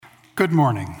Good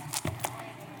morning.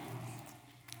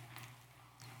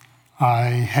 I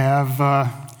have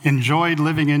enjoyed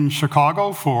living in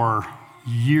Chicago for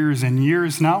years and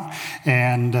years now,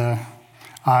 and I'm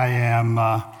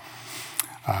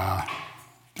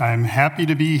happy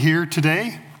to be here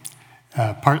today,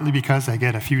 partly because I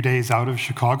get a few days out of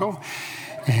Chicago,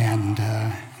 and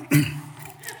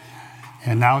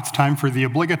now it's time for the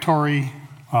obligatory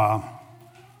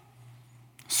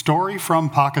story from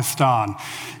Pakistan.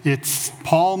 It's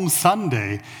Palm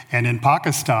Sunday, and in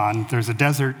Pakistan, there's a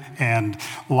desert and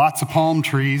lots of palm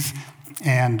trees,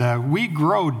 and we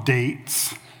grow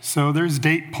dates. So there's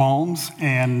date palms,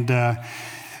 and the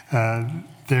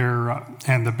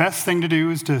best thing to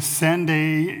do is to send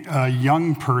a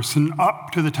young person up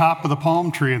to the top of the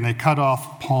palm tree, and they cut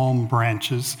off palm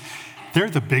branches. They're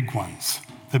the big ones.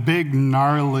 The big,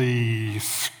 gnarly,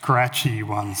 scratchy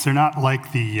ones. They're not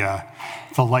like the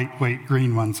lightweight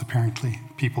green ones, apparently,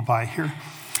 people buy here.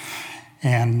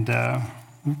 And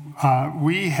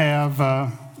we have,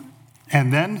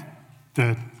 and then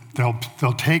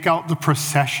they'll take out the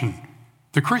procession.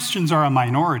 The Christians are a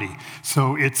minority,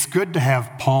 so it's good to have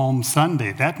Palm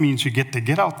Sunday. That means you get to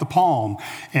get out the palm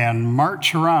and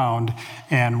march around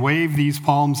and wave these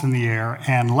palms in the air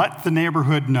and let the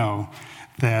neighborhood know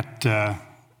that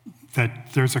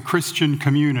there's a Christian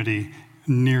community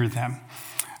near them.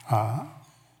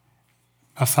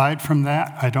 Aside from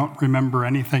that, I don't remember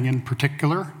anything in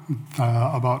particular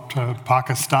about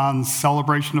Pakistan's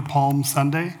celebration of Palm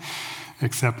Sunday,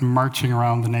 except marching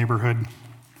around the neighborhood.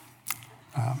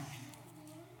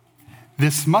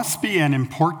 This must be an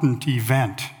important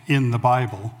event in the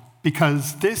Bible,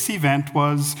 because this event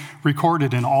was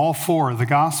recorded in all four of the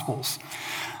Gospels.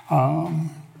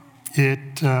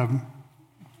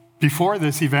 Before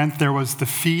this event, there was the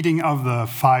feeding of the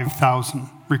 5,000,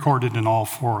 recorded in all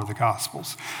four of the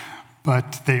Gospels.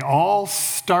 But they all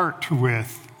start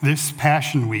with this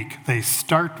Passion Week. They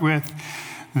start with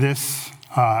this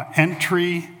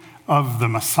entry of the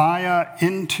Messiah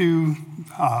into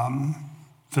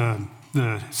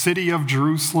the city of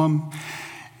Jerusalem,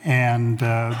 and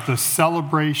the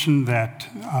celebration that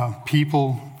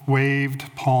people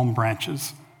waved palm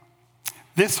branches.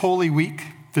 This Holy Week,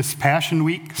 this Passion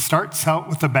Week, starts out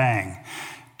with a bang.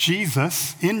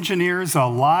 Jesus engineers a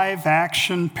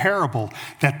live-action parable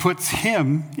that puts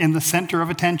him in the center of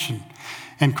attention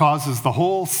and causes the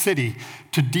whole city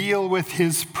to deal with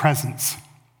his presence.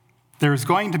 There's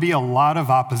going to be a lot of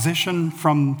opposition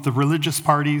from the religious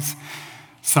parties,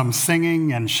 some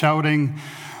singing and shouting,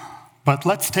 but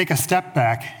let's take a step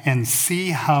back and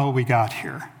see how we got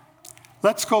here.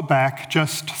 Let's go back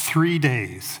just 3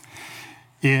 days.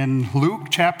 In Luke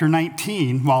chapter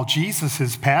 19, while Jesus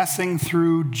is passing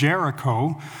through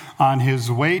Jericho on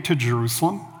his way to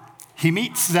Jerusalem, he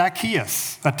meets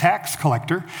Zacchaeus, a tax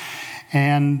collector,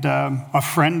 and a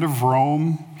friend of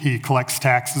Rome. He collects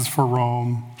taxes for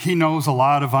Rome. He knows a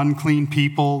lot of unclean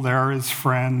people. They're his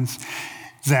friends.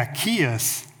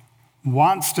 Zacchaeus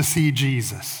wants to see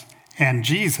Jesus, and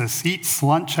Jesus eats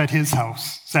lunch at his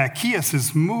house. Zacchaeus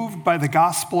is moved by the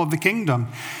gospel of the kingdom,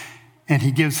 and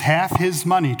he gives half his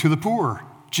money to the poor.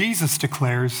 Jesus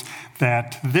declares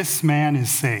that this man is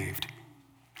saved.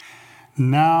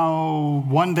 Now,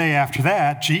 one day after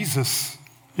that, Jesus,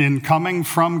 in coming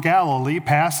from Galilee,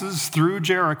 passes through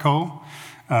Jericho.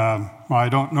 I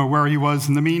don't know where he was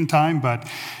in the meantime, but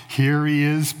here he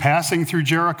is passing through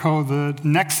Jericho the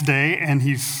next day, and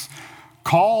he's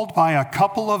called by a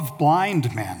couple of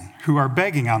blind men who are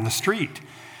begging on the street.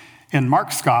 In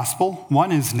Mark's gospel,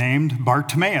 one is named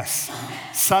Bartimaeus,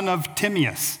 son of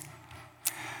Timaeus.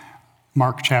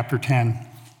 Mark chapter 10.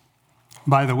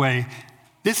 By the way,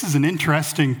 this is an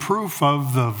interesting proof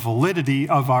of the validity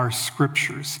of our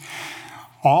scriptures.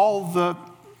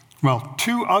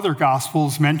 Two other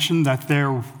gospels mention that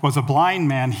there was a blind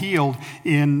man healed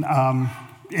in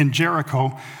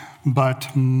Jericho,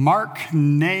 but Mark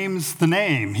names the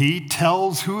name. He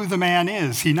tells who the man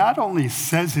is. He not only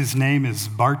says his name is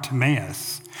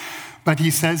Bartimaeus, but he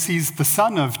says he's the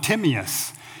son of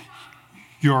Timaeus.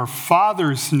 Your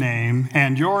father's name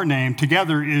and your name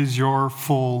together is your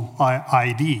full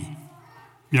ID.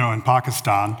 In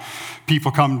Pakistan,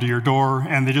 people come to your door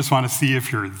and they just want to see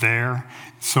if you're there.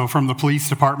 So from the police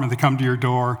department, they come to your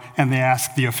door and they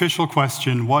ask the official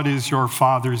question, what is your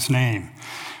father's name?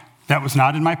 That was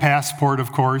not in my passport,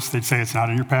 of course. They'd say, it's not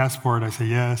in your passport. I say,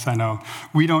 yes, I know.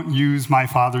 We don't use my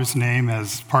father's name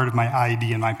as part of my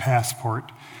ID in my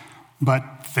passport, but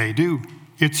they do.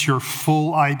 It's your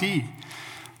full ID.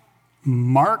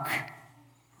 Mark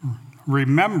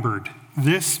remembered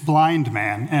this blind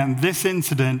man and this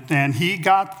incident, and he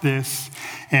got this,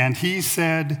 and he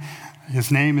said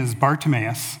his name is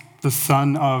Bartimaeus, the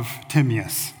son of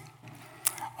Timaeus.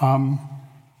 And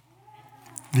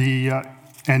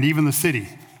even the city,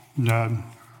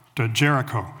 to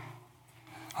Jericho.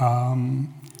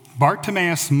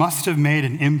 Bartimaeus must have made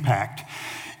an impact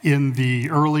in the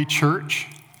early church,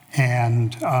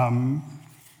 and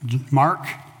Mark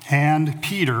and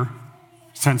Peter,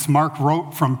 since Mark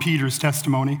wrote from Peter's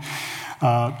testimony,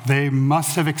 they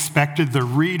must have expected the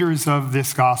readers of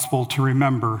this gospel to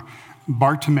remember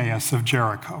Bartimaeus of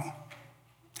Jericho.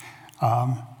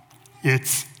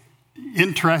 It's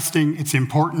interesting, it's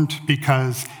important,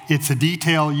 because it's a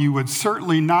detail you would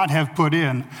certainly not have put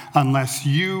in unless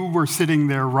you were sitting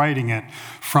there writing it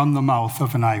from the mouth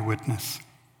of an eyewitness.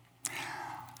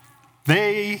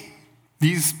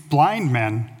 These blind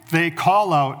men, they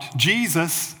call out,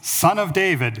 "Jesus, Son of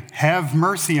David, have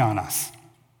mercy on us."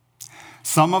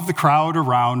 Some of the crowd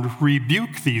around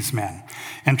rebuke these men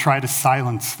and try to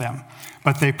silence them,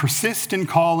 but they persist in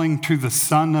calling to the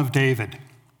Son of David.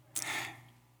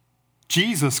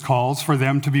 Jesus calls for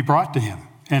them to be brought to him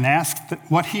and asks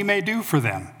what he may do for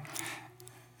them.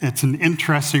 It's an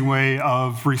interesting way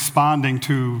of responding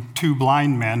to two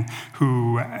blind men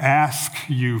who ask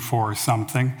you for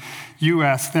something. You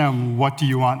ask them, "What do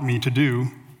you want me to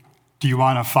do? Do you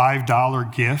want a $5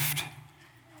 gift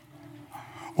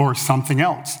or something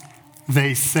else?"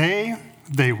 They say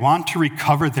they want to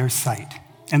recover their sight.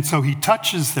 And so he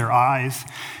touches their eyes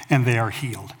and they are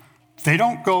healed. They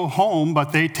don't go home,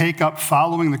 but they take up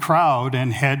following the crowd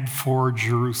and head for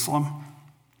Jerusalem.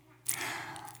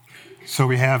 So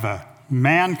we have a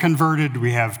man converted,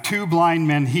 we have two blind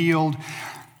men healed,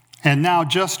 and now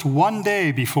just one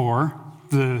day before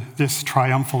this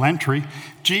triumphal entry,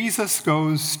 Jesus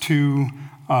goes to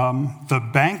the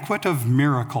banquet of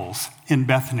miracles in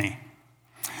Bethany.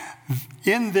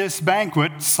 In this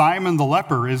banquet, Simon the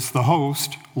leper is the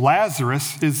host,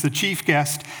 Lazarus is the chief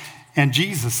guest, and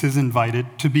Jesus is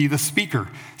invited to be the speaker.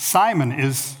 Simon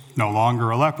is no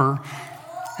longer a leper,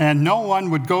 and no one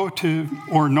would go to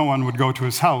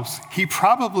his house. He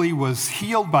probably was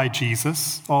healed by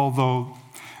Jesus, although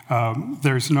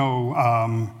there's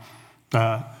no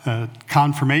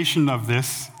confirmation of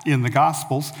this in the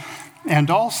Gospels. And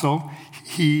also,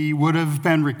 he would have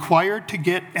been required to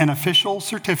get an official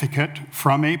certificate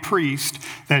from a priest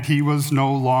that he was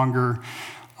no longer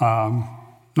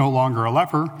a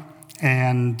leper,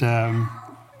 and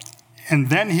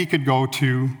then he could go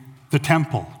to the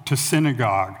temple, to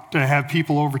synagogue, to have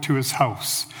people over to his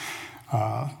house.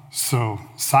 So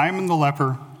Simon the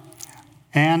leper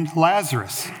and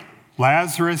Lazarus.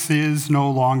 Lazarus is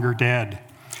no longer dead.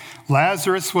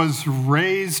 Lazarus was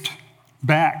raised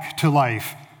back to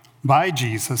life by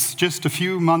Jesus just a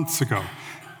few months ago.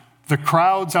 The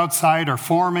crowds outside are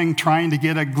forming, trying to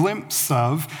get a glimpse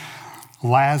of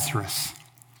Lazarus.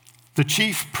 The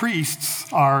chief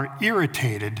priests are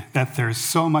irritated that there's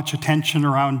so much attention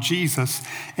around Jesus,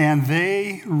 and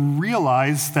they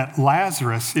realize that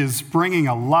Lazarus is bringing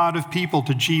a lot of people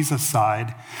to Jesus'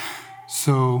 side.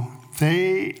 So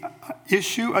they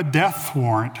issue a death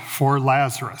warrant for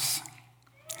Lazarus.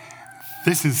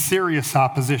 This is serious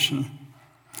opposition.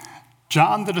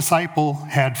 John the disciple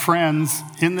had friends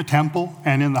in the temple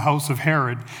and in the house of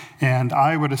Herod, and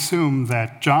I would assume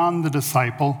that John the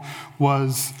disciple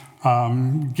was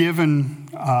given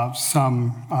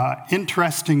some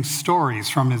interesting stories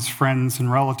from his friends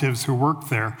and relatives who worked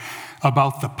there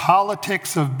about the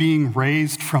politics of being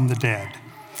raised from the dead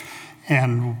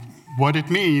and what it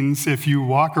means if you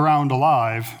walk around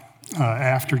alive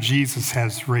after Jesus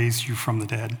has raised you from the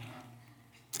dead.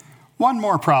 One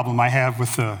more problem I have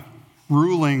with the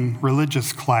ruling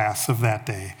religious class of that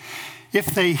day. If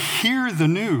they hear the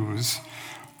news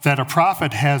that a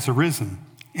prophet has arisen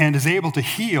and is able to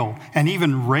heal and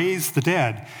even raise the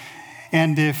dead,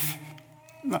 and if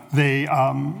they,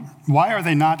 why are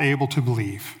they not able to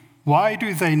believe? Why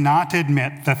do they not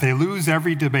admit that they lose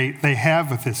every debate they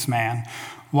have with this man?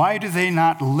 Why do they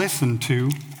not listen to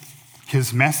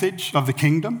his message of the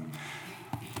kingdom?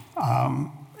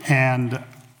 And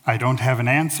I don't have an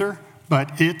answer,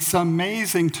 but it's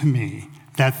amazing to me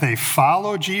that they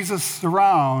follow Jesus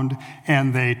around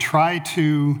and they try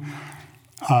to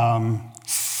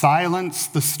silence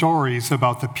the stories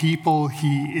about the people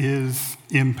he is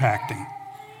impacting.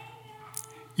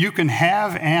 You can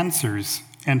have answers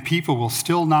and people will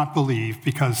still not believe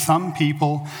because some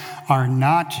people are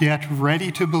not yet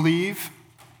ready to believe,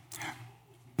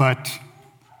 but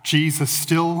Jesus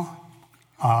still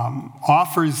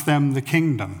offers them the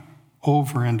kingdom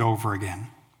over and over again.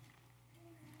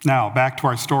 Now, back to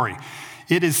our story.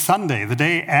 It is Sunday, the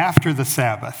day after the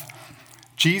Sabbath.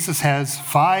 Jesus has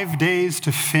 5 days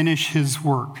to finish his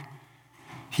work.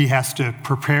 He has to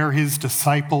prepare his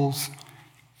disciples,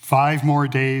 5 more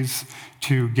days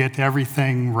to get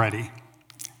everything ready.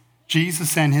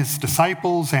 Jesus and his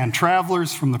disciples and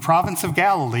travelers from the province of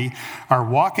Galilee are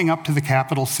walking up to the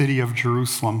capital city of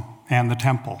Jerusalem and the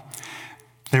temple.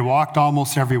 They walked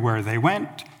almost everywhere they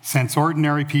went, since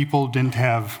ordinary people didn't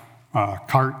have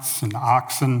carts and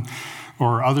oxen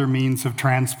or other means of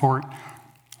transport.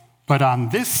 But on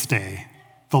this day,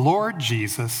 the Lord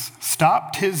Jesus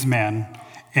stopped his men,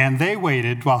 and they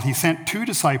waited while he sent 2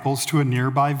 disciples to a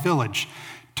nearby village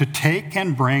to take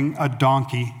and bring a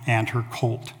donkey and her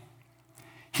colt.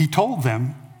 He told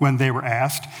them when they were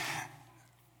asked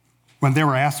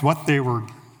what they were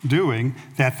doing,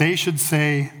 that they should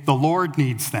say, "The Lord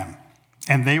needs them,"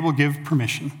 and they will give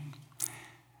permission.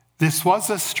 This was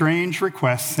a strange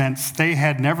request, since they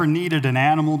had never needed an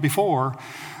animal before,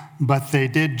 but they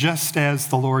did just as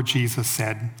the Lord Jesus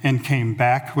said and came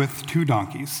back with 2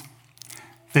 donkeys.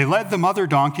 They led the mother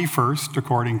donkey first,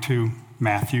 according to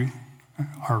Matthew,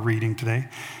 our reading today.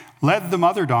 Led the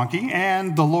mother donkey,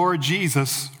 and the Lord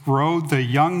Jesus rode the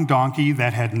young donkey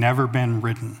that had never been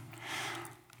ridden.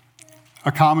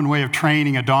 A common way of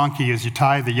training a donkey is you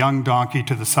tie the young donkey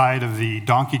to the side of the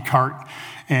donkey cart,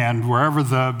 and wherever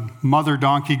the mother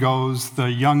donkey goes,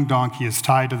 the young donkey is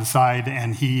tied to the side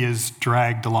and he is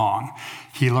dragged along.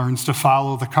 He learns to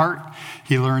follow the cart,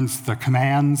 he learns the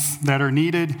commands that are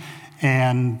needed,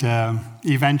 and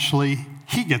eventually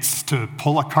he gets to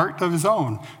pull a cart of his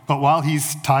own. But while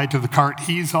he's tied to the cart,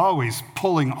 he's always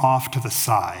pulling off to the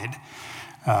side.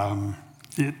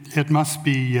 It must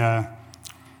be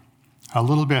a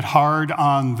little bit hard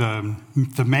on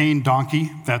the main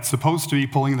donkey that's supposed to be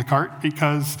pulling the cart,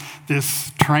 because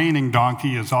this training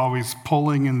donkey is always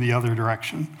pulling in the other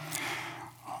direction.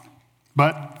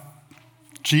 But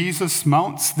Jesus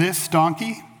mounts this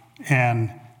donkey,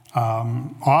 and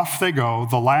off they go,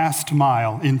 the last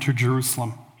mile into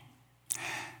Jerusalem.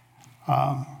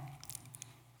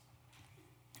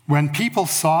 When people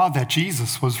saw that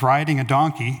Jesus was riding a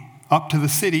donkey up to the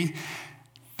city,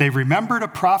 they remembered a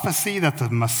prophecy that the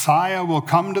Messiah will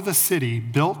come to the city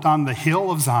built on the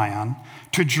hill of Zion,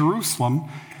 to Jerusalem,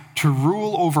 to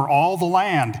rule over all the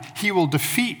land. He will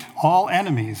defeat all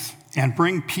enemies and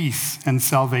bring peace and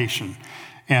salvation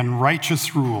and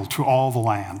righteous rule to all the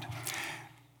land.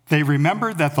 They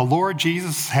remembered that the Lord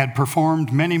Jesus had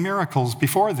performed many miracles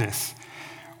before this.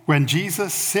 When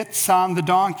Jesus sits on the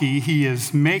donkey, he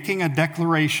is making a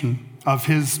declaration of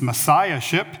his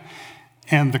messiahship,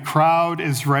 and the crowd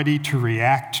is ready to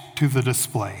react to the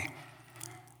display.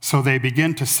 So they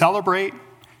begin to celebrate,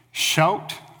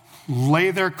 shout,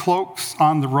 lay their cloaks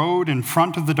on the road in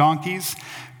front of the donkeys,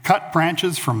 cut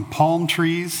branches from palm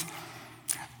trees,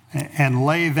 and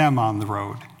lay them on the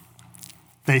road.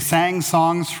 They sang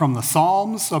songs from the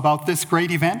Psalms about this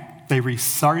great event. They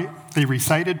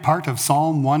recited part of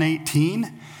Psalm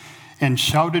 118 and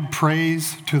shouted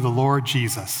praise to the Lord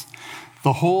Jesus.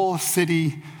 The whole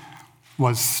city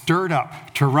was stirred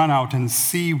up to run out and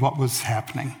see what was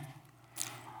happening.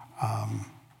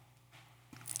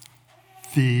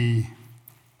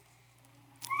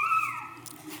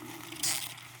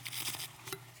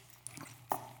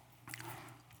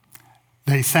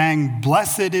 They sang,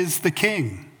 "Blessed is the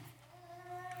King,"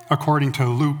 according to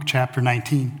Luke chapter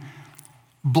 19.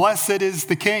 Blessed is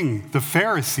the King. The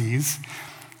Pharisees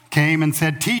came and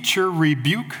said, "Teacher,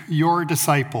 rebuke your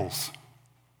disciples."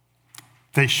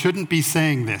 They shouldn't be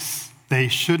saying this. They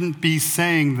shouldn't be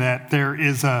saying that there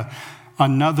is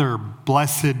another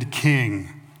blessed king.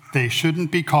 They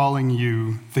shouldn't be calling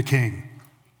you the king.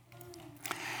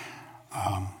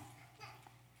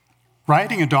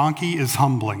 Riding a donkey is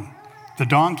humbling. The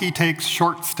donkey takes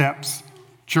short steps,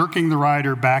 jerking the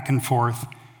rider back and forth.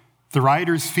 The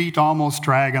rider's feet almost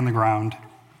drag on the ground.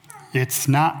 It's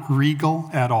not regal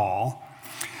at all.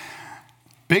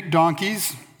 Big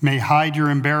donkeys may hide your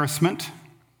embarrassment.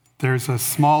 There's a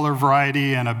smaller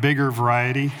variety and a bigger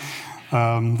variety.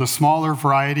 The smaller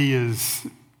variety is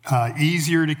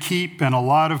easier to keep, and a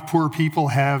lot of poor people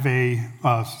have a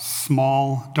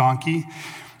small donkey.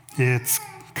 It's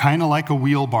kind of like a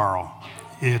wheelbarrow.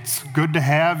 It's good to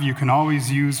have. You can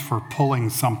always use for pulling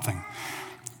something.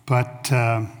 But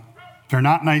they're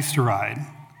not nice to ride.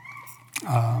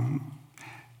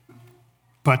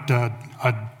 But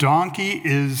a donkey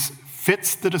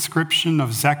fits the description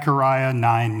of Zechariah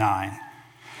 9:9.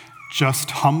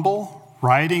 Just humble,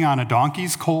 riding on a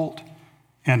donkey's colt,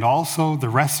 and also the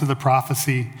rest of the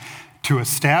prophecy, to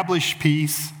establish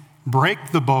peace,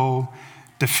 break the bow,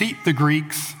 defeat the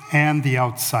Greeks and the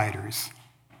outsiders.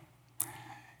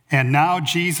 And now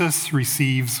Jesus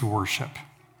receives worship.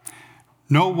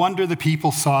 No wonder the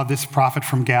people saw this prophet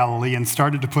from Galilee and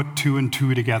started to put two and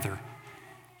two together.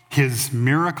 His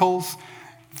miracles,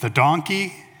 the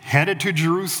donkey headed to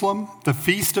Jerusalem, the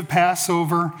feast of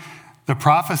Passover, the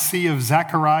prophecy of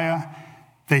Zechariah,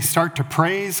 they start to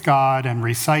praise God and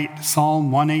recite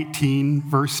Psalm 118,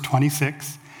 verse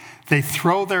 26. They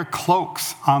throw their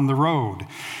cloaks on the road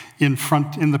in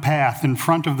the path in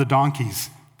front of the donkeys.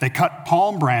 They cut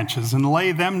palm branches and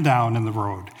lay them down in the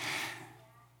road.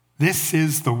 This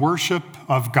is the worship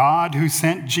of God who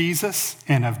sent Jesus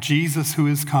and of Jesus who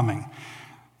is coming.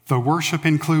 The worship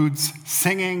includes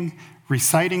singing,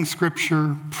 reciting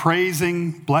scripture,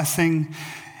 praising, blessing,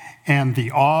 and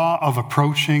the awe of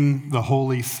approaching the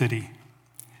holy city.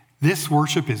 This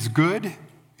worship is good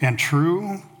and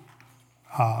true.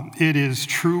 It is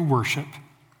true worship.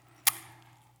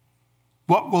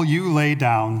 What will you lay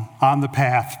down on the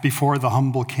path before the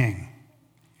humble King?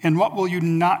 And what will you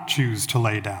not choose to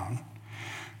lay down?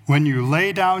 When you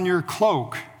lay down your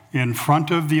cloak in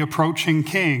front of the approaching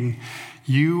King,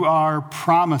 you are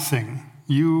promising,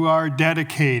 you are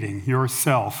dedicating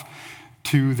yourself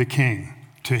to the King,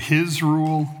 to his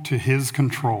rule, to his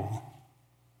control.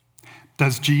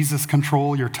 Does Jesus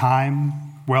control your time,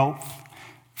 wealth,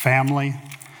 family?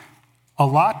 A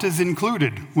lot is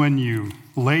included when you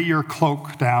lay your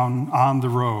cloak down on the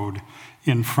road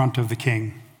in front of the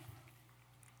King.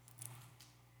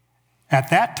 At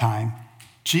that time,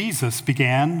 Jesus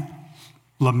began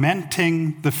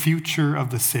lamenting the future of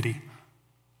the city.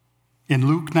 In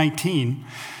Luke 19,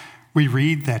 we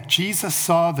read that Jesus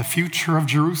saw the future of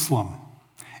Jerusalem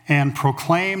and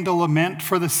proclaimed a lament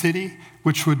for the city,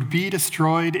 which would be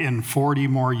destroyed in 40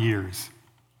 more years.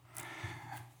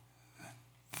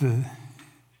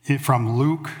 From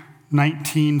Luke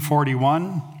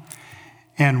 19:41,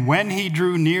 and when he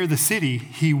drew near the city,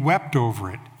 he wept over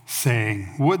it,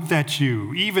 saying, would that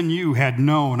you, even you, had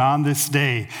known on this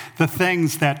day the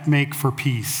things that make for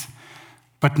peace.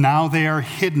 But now they are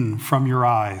hidden from your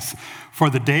eyes. For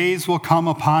the days will come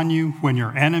upon you when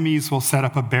your enemies will set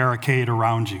up a barricade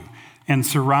around you and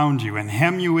surround you and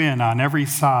hem you in on every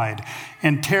side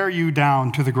and tear you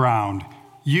down to the ground,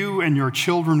 you and your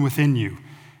children within you.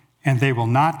 And they will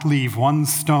not leave one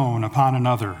stone upon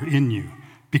another in you,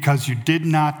 because you did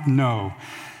not know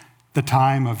the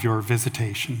time of your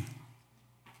visitation.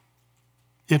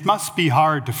 It must be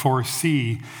hard to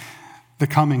foresee the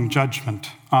coming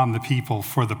judgment on the people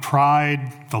for the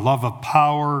pride, the love of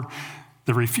power,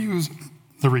 the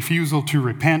refusal to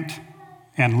repent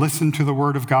and listen to the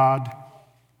word of God.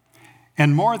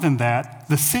 And more than that,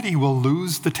 the city will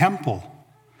lose the temple,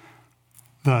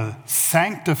 the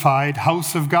sanctified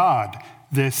house of God,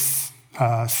 this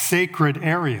sacred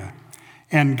area,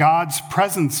 and God's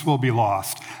presence will be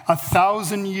lost.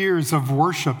 1,000 years of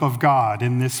worship of God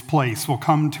in this place will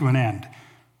come to an end.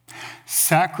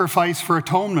 Sacrifice for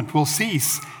atonement will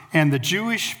cease, and the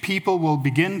Jewish people will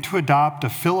begin to adopt a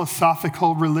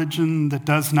philosophical religion that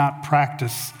does not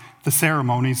practice the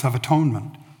ceremonies of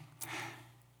atonement.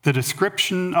 The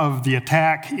description of the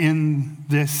attack in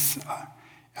this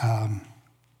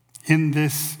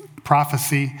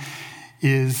prophecy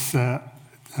is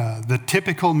the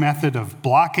typical method of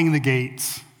blocking the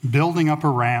gates, building up a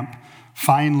ramp,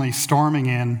 finally storming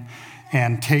in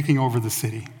and taking over the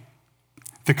city.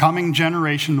 The coming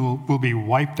generation will be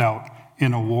wiped out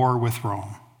in a war with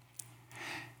Rome.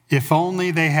 If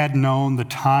only they had known the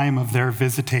time of their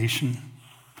visitation.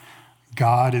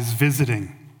 God is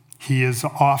visiting. He is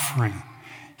offering.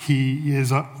 He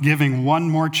is giving one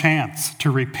more chance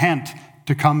to repent,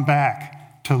 to come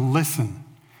back, to listen.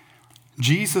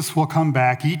 Jesus will come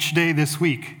back each day this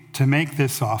week to make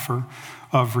this offer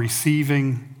of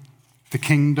receiving the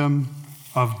kingdom,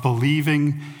 of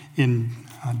believing in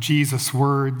Jesus'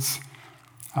 words,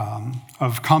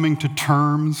 of coming to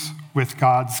terms with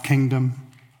God's kingdom.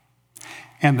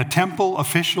 And the temple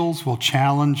officials will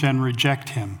challenge and reject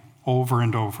him over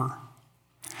and over.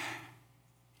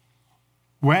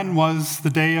 When was the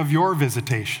day of your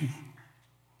visitation?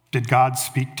 Did God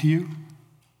speak to you?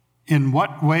 In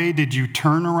what way did you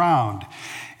turn around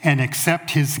and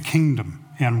accept his kingdom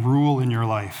and rule in your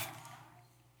life?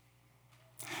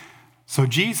 So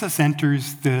Jesus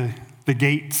enters the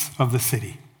gates of the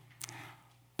city.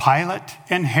 Pilate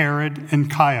and Herod and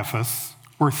Caiaphas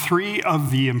were three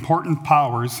of the important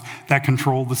powers that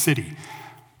controlled the city.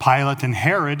 Pilate and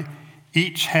Herod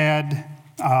each had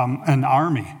an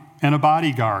army and a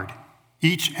bodyguard.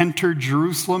 Each entered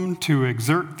Jerusalem to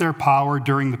exert their power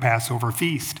during the Passover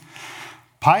feast.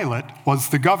 Pilate was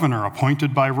the governor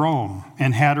appointed by Rome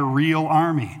and had a real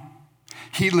army.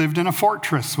 He lived in a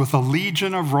fortress with a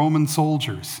legion of Roman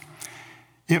soldiers.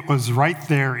 It was right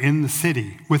there in the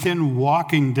city, within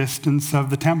walking distance of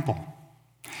the temple.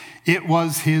 It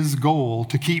was his goal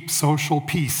to keep social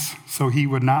peace so he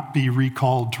would not be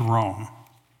recalled to Rome.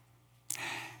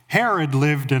 Herod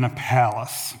lived in a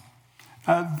palace.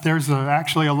 There's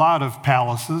actually a lot of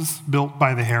palaces built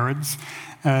by the Herods.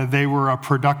 They were a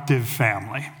productive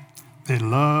family. They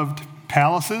loved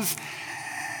palaces.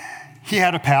 He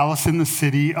had a palace in the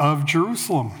city of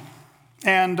Jerusalem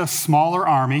and a smaller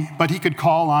army, but he could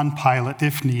call on Pilate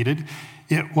if needed.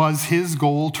 It was his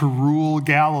goal to rule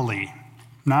Galilee,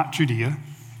 not Judea,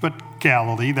 but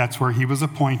Galilee. That's where he was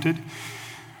appointed.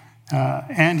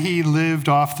 And he lived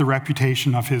off the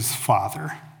reputation of his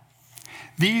father.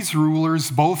 These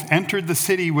rulers both entered the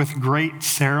city with great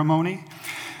ceremony,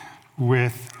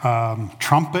 with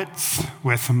trumpets,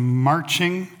 with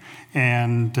marching,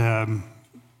 and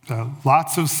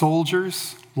lots of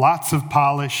soldiers, lots of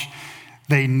polish.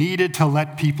 They needed to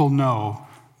let people know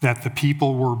that the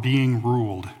people were being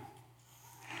ruled.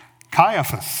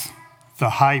 Caiaphas,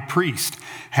 the high priest,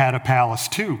 had a palace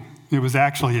too. It was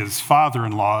actually his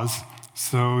father-in-law's,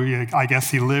 so I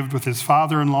guess he lived with his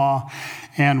father-in-law,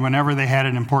 and whenever they had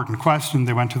an important question,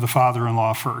 they went to the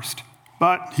father-in-law first.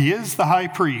 But he is the high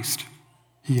priest.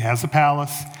 He has a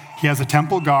palace, he has a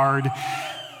temple guard,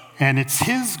 and it's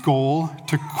his goal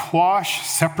to quash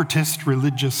separatist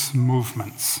religious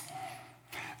movements,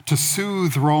 to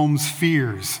soothe Rome's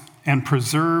fears and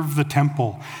preserve the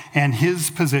temple and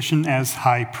his position as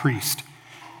high priest.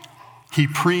 He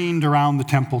preened around the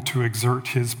temple to exert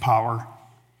his power.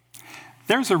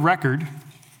 There's a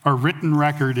written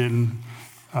record in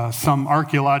some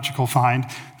archaeological find,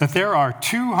 that there are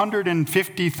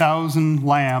 250,000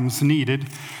 lambs needed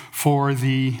for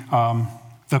the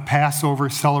Passover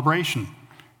celebration.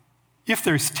 If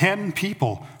there's 10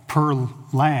 people per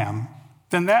lamb,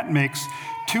 then that makes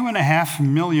 2.5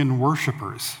 million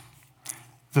worshipers.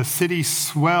 The city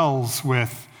swells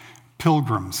with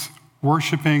pilgrims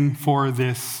worshiping for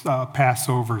this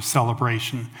Passover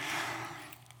celebration.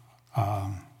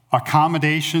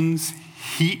 Accommodations,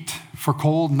 heat for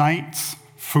cold nights,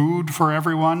 food for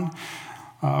everyone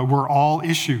were all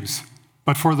issues.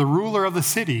 But for the ruler of the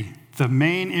city, the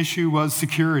main issue was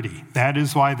security. That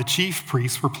is why the chief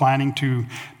priests were planning to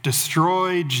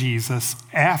destroy Jesus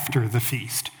after the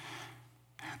feast,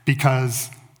 because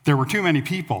there were too many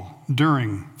people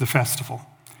during the festival,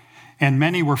 and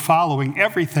many were following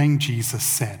everything Jesus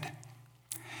said.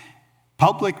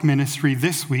 Public ministry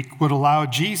this week would allow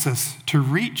Jesus to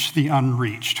reach the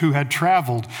unreached who had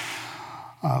traveled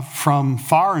from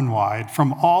far and wide,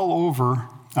 from all over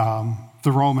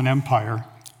the Roman Empire,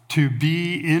 to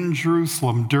be in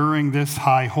Jerusalem during this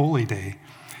high holy day.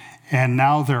 And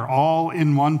now they're all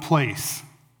in one place.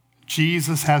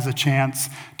 Jesus has a chance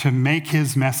to make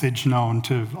his message known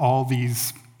to all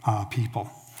these people.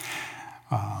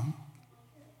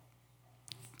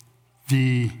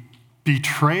 The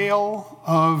betrayal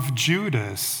of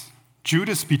Judas'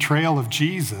 betrayal of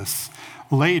Jesus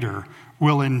later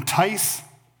will entice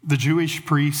the Jewish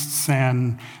priests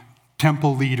and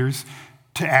temple leaders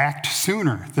to act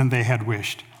sooner than they had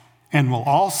wished, and will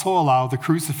also allow the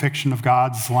crucifixion of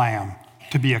God's Lamb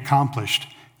to be accomplished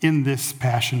in this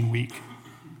Passion Week.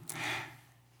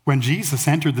 When Jesus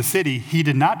entered the city, he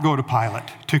did not go to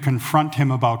Pilate to confront him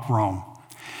about Rome.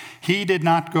 He did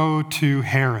not go to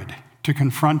Herod to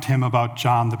confront him about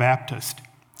John the Baptist.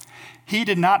 He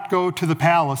did not go to the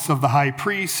palace of the high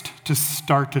priest to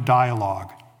start a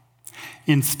dialogue.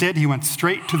 Instead, he went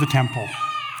straight to the temple.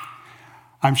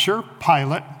 I'm sure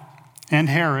Pilate and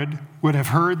Herod would have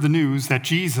heard the news that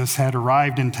Jesus had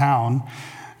arrived in town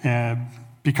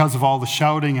because of all the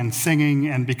shouting and singing,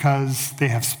 and because they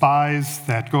have spies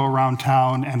that go around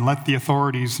town and let the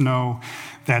authorities know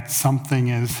that something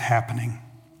is happening.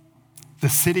 The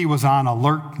city was on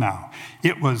alert now.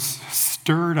 It was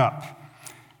stirred up.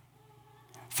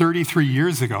 33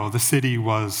 years ago, the city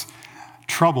was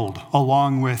troubled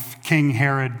along with King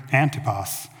Herod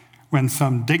Antipas when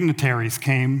some dignitaries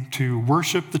came to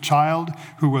worship the child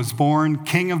who was born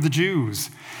King of the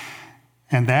Jews.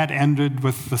 And that ended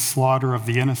with the slaughter of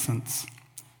the innocents.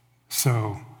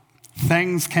 So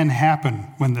things can happen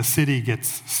when the city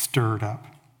gets stirred up.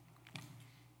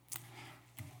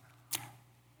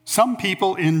 Some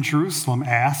people in Jerusalem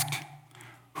asked,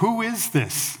 who is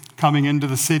this coming into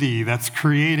the city that's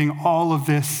creating all of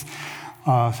this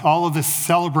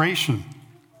celebration?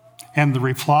 And the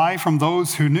reply from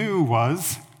those who knew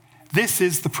was, this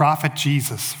is the prophet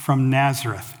Jesus from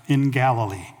Nazareth in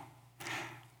Galilee.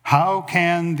 How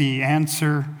can the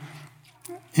answer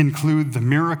include the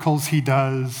miracles he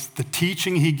does, the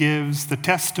teaching he gives, the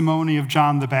testimony of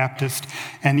John the Baptist,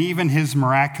 and even his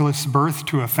miraculous birth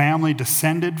to a family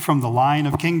descended from the line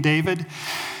of King David?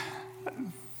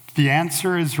 The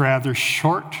answer is rather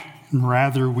short and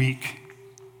rather weak.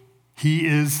 He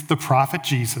is the prophet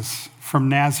Jesus from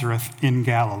Nazareth in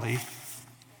Galilee.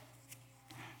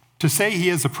 To say he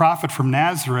is a prophet from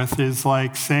Nazareth is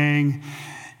like saying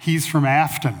he's from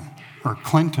Afton or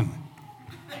Clinton.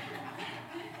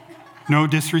 No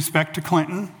disrespect to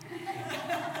Clinton.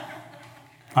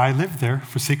 I lived there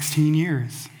for 16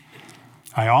 years.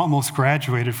 I almost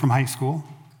graduated from high school.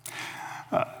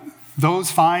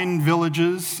 Those fine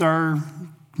villages are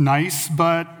nice,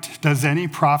 but does any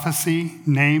prophecy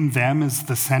name them as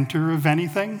the center of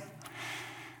anything?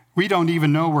 We don't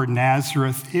even know where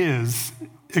Nazareth is,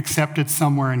 except it's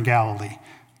somewhere in Galilee.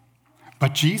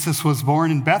 But Jesus was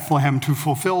born in Bethlehem to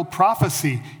fulfill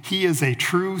prophecy. He is a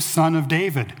true son of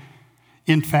David.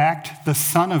 In fact, the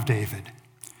son of David.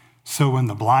 So when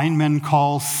the blind men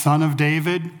call son of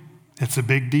David, it's a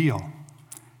big deal.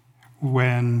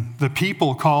 When the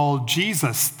people call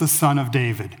Jesus the son of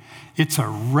David, it's a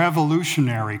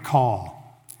revolutionary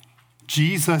call.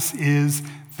 Jesus is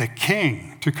the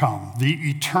king to come, the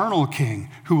eternal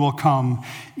king who will come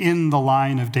in the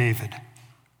line of David.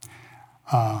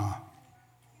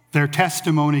 Their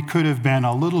testimony could have been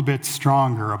a little bit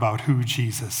stronger about who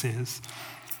Jesus is.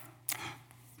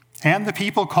 And the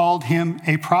people called him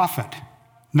a prophet,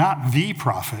 not the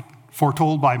prophet,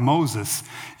 foretold by Moses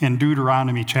in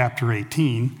Deuteronomy chapter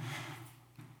 18,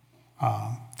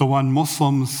 the one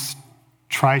Muslims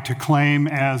try to claim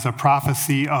as a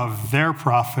prophecy of their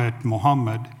prophet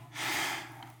Muhammad.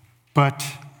 But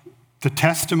the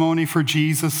testimony for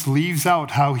Jesus leaves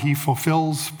out how he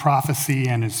fulfills prophecy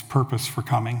and his purpose for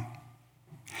coming.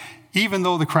 Even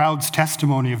though the crowd's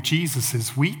testimony of Jesus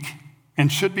is weak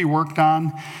and should be worked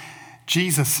on,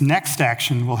 Jesus' next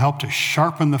action will help to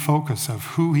sharpen the focus of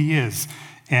who he is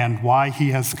and why he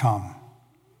has come.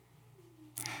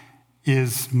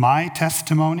 Is my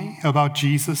testimony about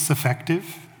Jesus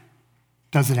effective?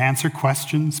 Does it answer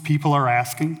questions people are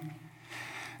asking?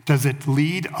 Does it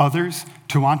lead others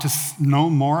to want to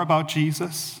know more about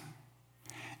Jesus?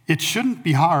 It shouldn't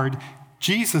be hard.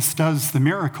 Jesus does the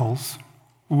miracles.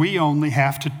 We only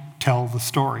have to tell the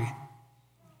story.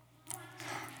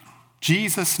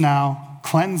 Jesus now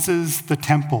cleanses the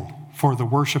temple for the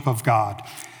worship of God.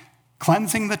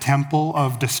 Cleansing the temple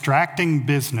of distracting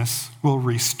business will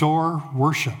restore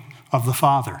worship of the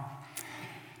Father.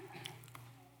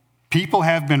 People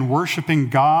have been worshiping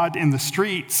God in the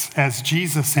streets as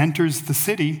Jesus enters the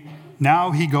city.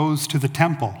 Now he goes to the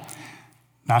temple.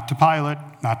 Not to Pilate,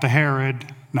 not to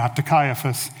Herod, not to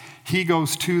Caiaphas. He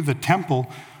goes to the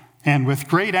temple, and with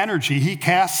great energy, he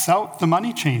casts out the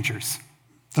money changers,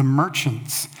 the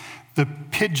merchants, the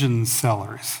pigeon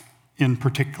sellers in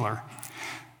particular.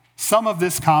 Some of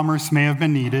this commerce may have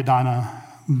been needed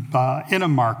in a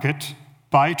market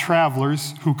by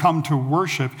travelers who come to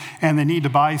worship, and they need to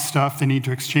buy stuff, they need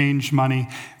to exchange money,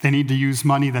 they need to use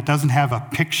money that doesn't have a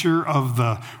picture of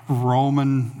the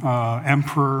Roman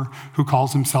emperor who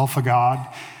calls himself a god.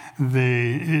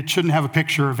 It shouldn't have a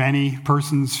picture of any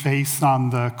person's face on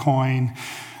the coin.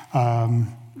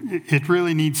 It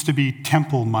really needs to be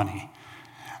temple money.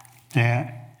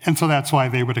 And so that's why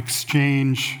they would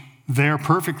exchange their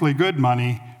perfectly good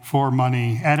money for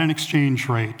money at an exchange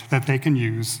rate that they can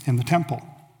use in the temple.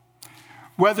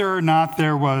 Whether or not any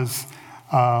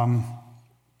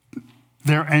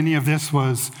of this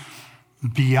was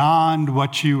beyond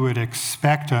what you would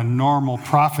expect a normal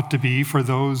profit to be for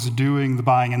those doing the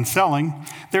buying and selling,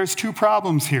 there's two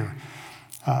problems here.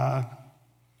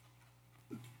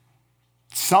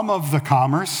 Some of the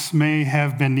commerce may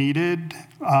have been needed.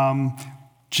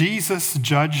 Jesus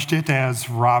judged it as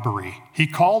robbery. He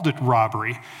called it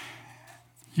robbery.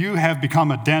 You have become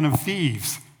a den of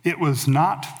thieves. It was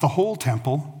not the whole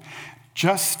temple, it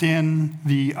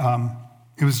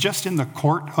was just in the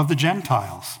court of the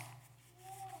Gentiles.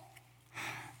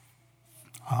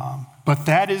 But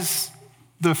that is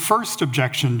the first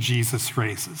objection Jesus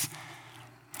raises.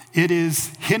 It is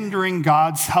hindering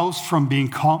God's house from being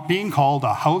called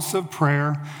a house of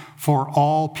prayer for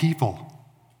all people.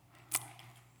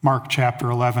 Mark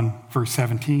chapter 11, verse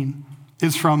 17,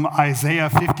 is from Isaiah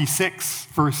 56,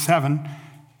 verse 7,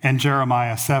 and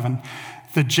Jeremiah 7.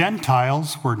 The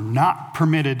Gentiles were not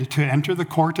permitted to enter the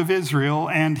court of Israel,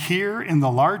 and here in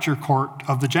the larger court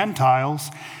of the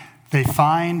Gentiles, they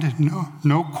find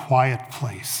no quiet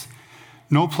place,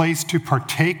 no place to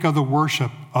partake of the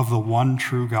worship of the one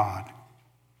true God.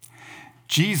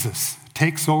 Jesus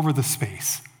takes over the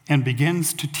space and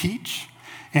begins to teach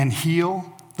and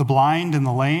heal the blind and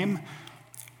the lame,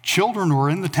 children were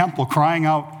in the temple crying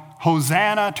out,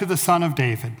 "Hosanna to the Son of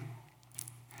David."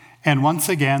 And once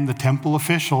again, the temple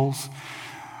officials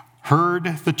heard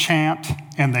the chant,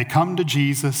 and they come to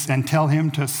Jesus and tell him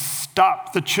to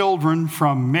stop the children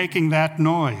from making that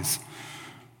noise.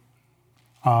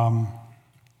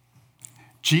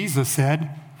 Jesus said,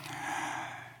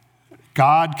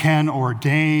 God can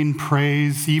ordain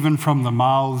praise even from the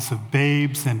mouths of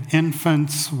babes and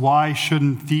infants. Why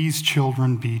shouldn't these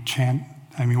children be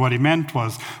what he meant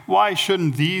was, why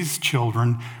shouldn't these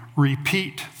children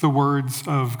repeat the words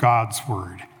of God's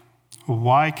word?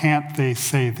 Why can't they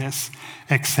say this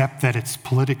except that it's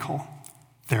political?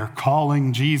 They're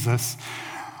calling Jesus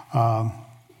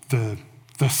the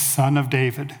Son of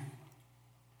David.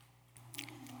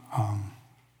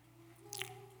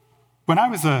 When I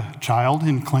was a child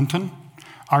in Clinton,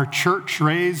 our church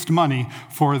raised money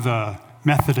for the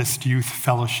Methodist Youth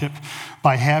Fellowship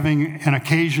by having an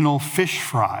occasional fish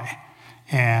fry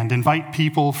and invite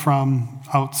people from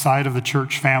outside of the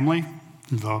church family,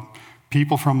 the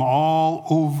people from all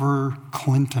over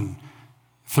Clinton,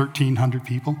 1,300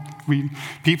 people.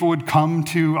 People would come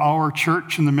to our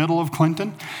church in the middle of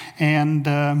Clinton and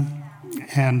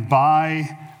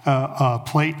buy a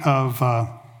plate of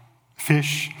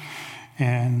fish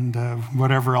and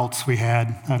whatever else we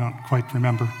had. I don't quite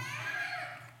remember.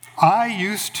 I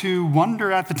used to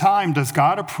wonder at the time, does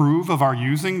God approve of our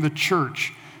using the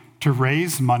church to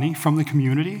raise money from the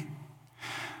community?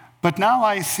 But now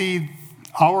I see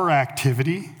our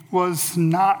activity was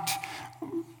not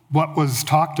what was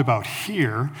talked about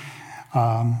here.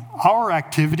 Our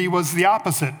activity was the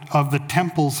opposite of the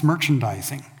temple's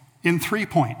merchandising in 3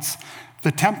 points.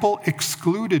 The temple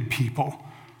excluded people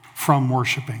from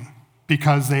worshiping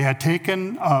because they had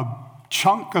taken a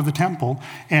chunk of the temple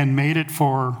and made it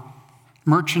for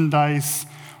merchandise,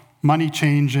 money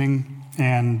changing,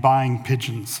 and buying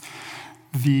pigeons.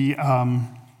 The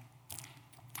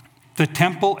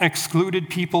temple excluded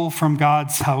people from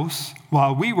God's house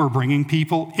while we were bringing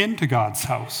people into God's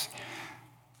house.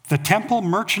 The temple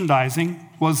merchandising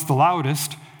was the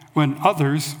loudest when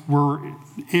others were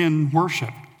in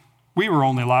worship. We were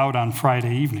only loud on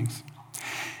Friday evenings.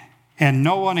 And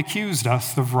no one accused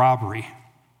us of robbery.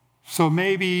 So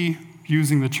maybe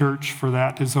using the church for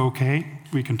that is okay.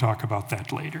 We can talk about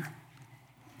that later.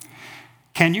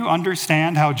 Can you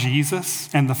understand how Jesus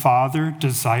and the Father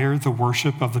desire the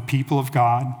worship of the people of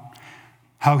God?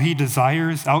 How he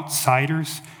desires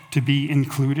outsiders to be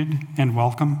included and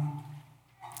welcome?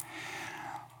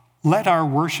 Let our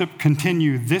worship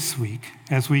continue this week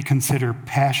as we consider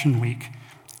Passion Week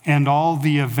and all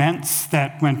the events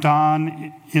that went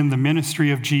on in the ministry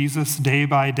of Jesus day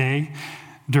by day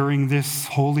during this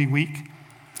Holy Week.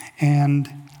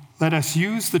 And let us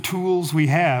use the tools we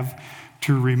have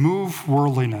to remove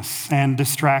worldliness and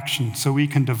distraction so we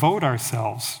can devote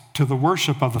ourselves to the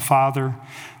worship of the Father,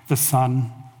 the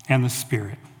Son, and the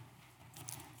Spirit.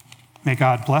 May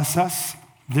God bless us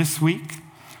this week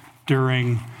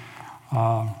during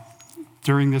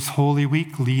this Holy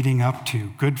Week leading up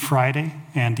to Good Friday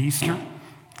and Easter.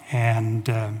 And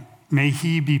may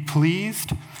he be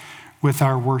pleased with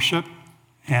our worship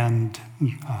and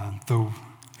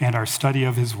our study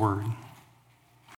of his word.